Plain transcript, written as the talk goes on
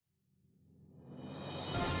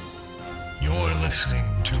listening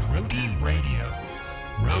to Rhody Radio,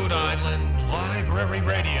 Rhode Island Library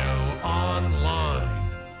Radio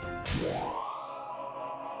Online.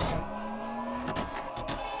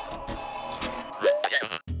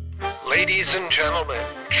 Ladies and gentlemen,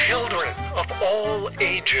 children of all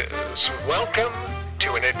ages, welcome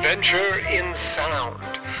to an adventure in sound.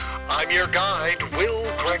 I'm your guide, Will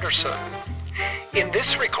Gregerson. In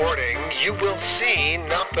this recording, you will see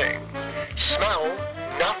nothing, smell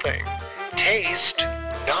nothing, taste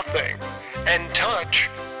nothing, and touch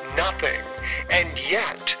nothing. And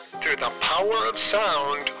yet, through the power of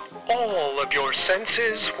sound, all of your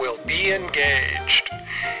senses will be engaged.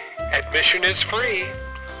 Admission is free.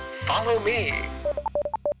 Follow me.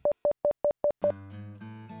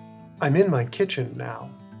 I'm in my kitchen now.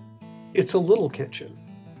 It's a little kitchen.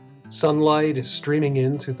 Sunlight is streaming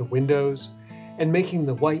in through the windows and making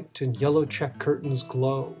the white and yellow check curtains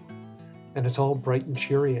glow. And it's all bright and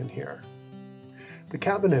cheery in here. The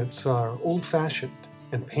cabinets are old-fashioned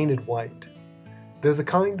and painted white. They're the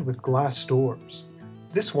kind with glass doors.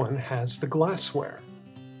 This one has the glassware.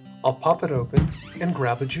 I'll pop it open and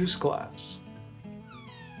grab a juice glass.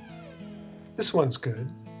 This one's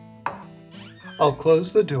good. I'll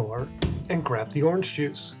close the door and grab the orange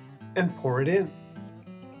juice and pour it in.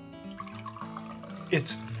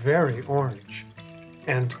 It's very orange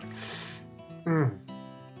and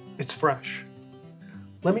it's fresh.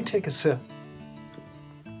 Let me take a sip.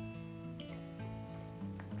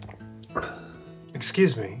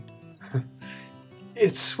 Excuse me.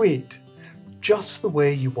 It's sweet, just the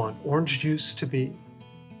way you want orange juice to be.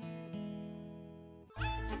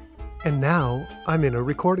 And now I'm in a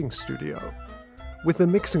recording studio, with a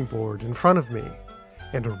mixing board in front of me,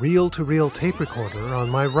 and a reel-to-reel tape recorder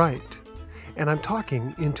on my right, and I'm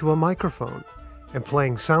talking into a microphone and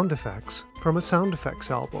playing sound effects from a sound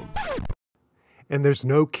effects album. And there's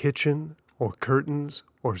no kitchen, or curtains,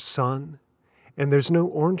 or sun, and there's no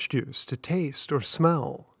orange juice to taste or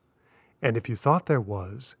smell. And if you thought there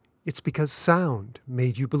was, it's because sound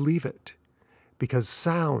made you believe it, because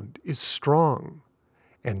sound is strong.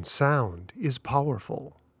 And sound is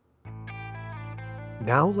powerful.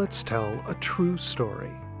 Now let's tell a true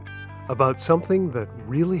story about something that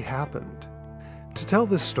really happened. To tell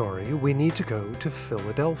this story, we need to go to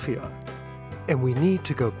Philadelphia, and we need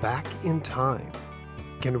to go back in time.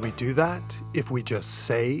 Can we do that if we just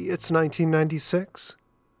say it's 1996?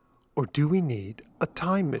 Or do we need a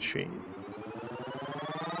time machine?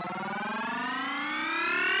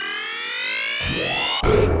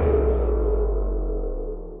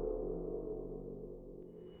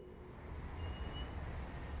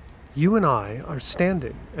 You and I are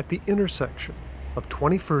standing at the intersection of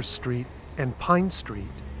 21st Street and Pine Street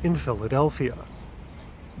in Philadelphia.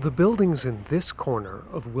 The buildings in this corner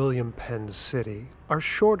of William Penn's city are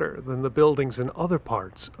shorter than the buildings in other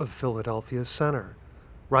parts of Philadelphia's center,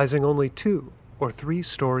 rising only 2 or 3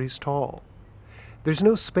 stories tall. There's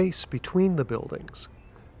no space between the buildings.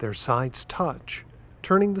 Their sides touch,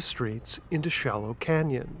 turning the streets into shallow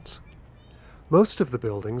canyons. Most of the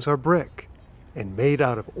buildings are brick, and made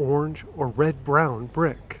out of orange or red-brown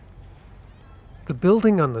brick. The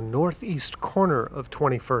building on the northeast corner of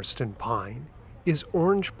 21st and Pine is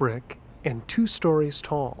orange brick and 2 stories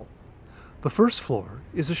tall. The first floor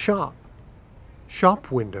is a shop. Shop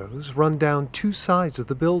windows run down 2 sides of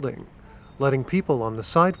the building, letting people on the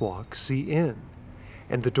sidewalk see in,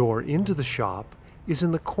 and the door into the shop is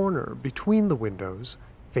in the corner between the windows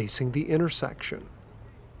facing the intersection.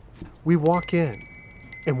 We walk in,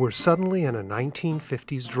 and we're suddenly in a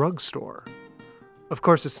 1950s drugstore. Of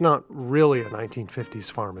course, it's not really a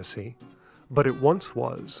 1950s pharmacy, but it once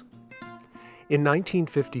was. In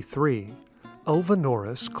 1953, Elva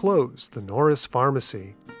Norris closed the Norris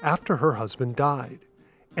Pharmacy after her husband died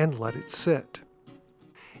and let it sit.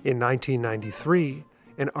 In 1993,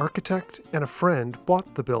 an architect and a friend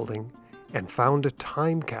bought the building and found a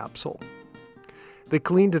time capsule. They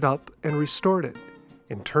cleaned it up and restored it,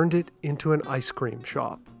 and turned it into an ice cream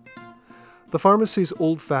shop. The pharmacy's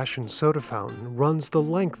old-fashioned soda fountain runs the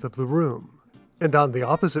length of the room, and on the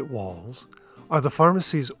opposite walls are the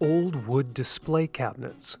pharmacy's old wood display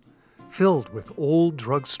cabinets, filled with old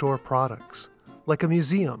drugstore products, like a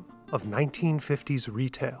museum of 1950s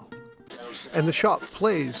retail. And the shop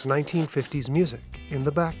plays 1950s music in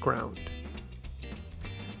the background.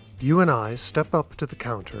 You and I step up to the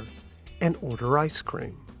counter and order ice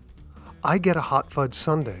cream. I get a hot fudge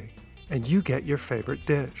sundae, and you get your favorite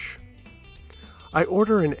dish. I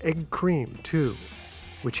order an egg cream, too,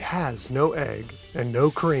 which has no egg and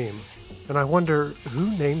no cream, and I wonder who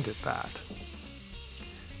named it that.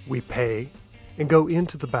 We pay and go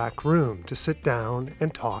into the back room to sit down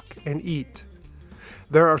and talk and eat.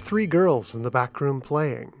 There are 3 girls in the back room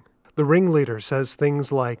playing. The ringleader says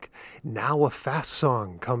things like, "Now a fast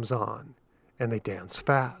song comes on," and they dance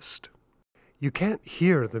fast. You can't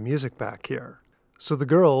hear the music back here, so the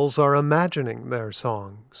girls are imagining their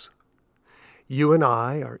songs. You and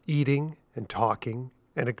I are eating and talking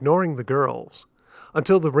and ignoring the girls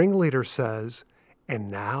until the ringleader says, "And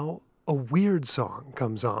now a weird song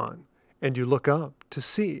comes on," and you look up to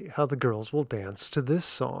see how the girls will dance to this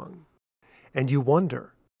song. And you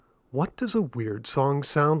wonder, what does a weird song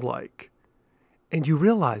sound like? And you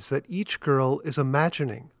realize that each girl is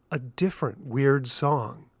imagining a different weird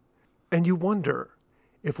song. And you wonder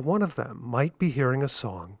if one of them might be hearing a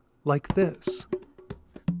song like this.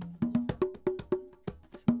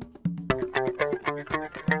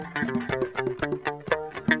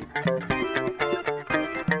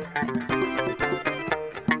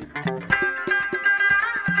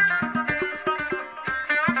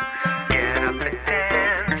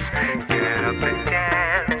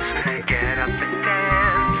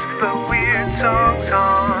 The weird song's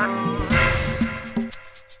on.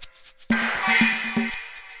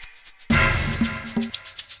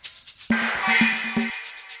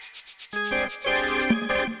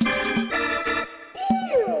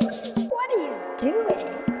 Ew! What are you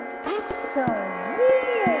doing? That's so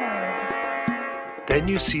weird. Then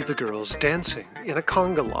you see the girls dancing in a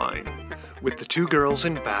conga line, with the 2 girls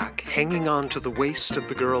in back hanging on to the waist of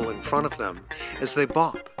the girl in front of them as they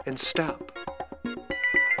bop and step.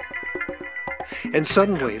 And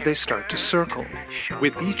suddenly they start to circle,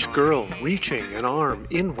 with each girl reaching an arm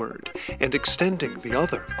inward and extending the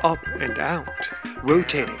other up and out,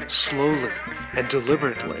 rotating slowly and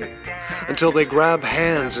deliberately, until they grab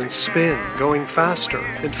hands and spin, going faster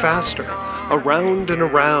and faster, around and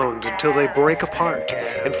around until they break apart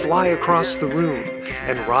and fly across the room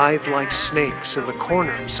and writhe like snakes in the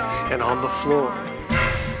corners and on the floor.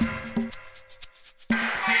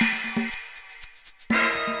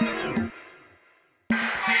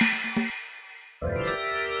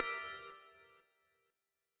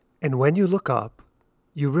 And when you look up,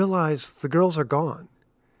 you realize the girls are gone,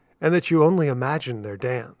 and that you only imagined their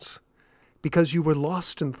dance, because you were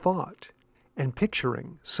lost in thought and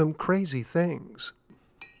picturing some crazy things.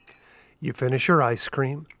 You finish your ice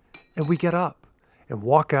cream, and we get up and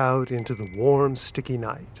walk out into the warm, sticky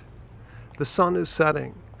night. The sun is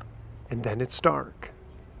setting, and then it's dark,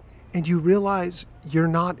 and you realize you're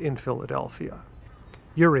not in Philadelphia.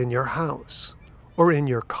 You're in your house, or in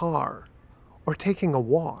your car, or taking a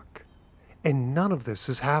walk, and none of this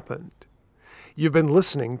has happened. You've been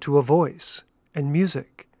listening to a voice, and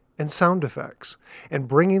music, and sound effects, and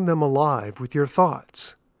bringing them alive with your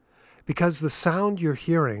thoughts, because the sound you're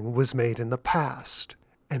hearing was made in the past,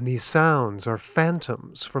 and these sounds are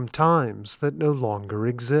phantoms from times that no longer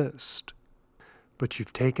exist. But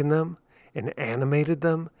you've taken them, and animated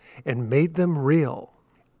them, and made them real,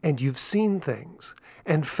 and you've seen things,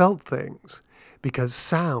 and felt things, because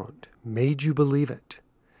sound made you believe it,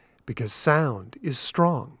 because sound is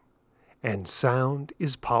strong, and sound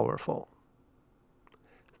is powerful.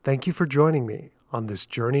 Thank you for joining me on this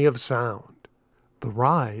journey of sound. The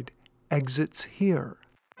ride exits here.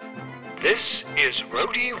 This is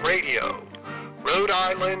Rhody Radio, Rhode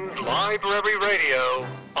Island Library Radio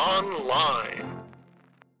Online.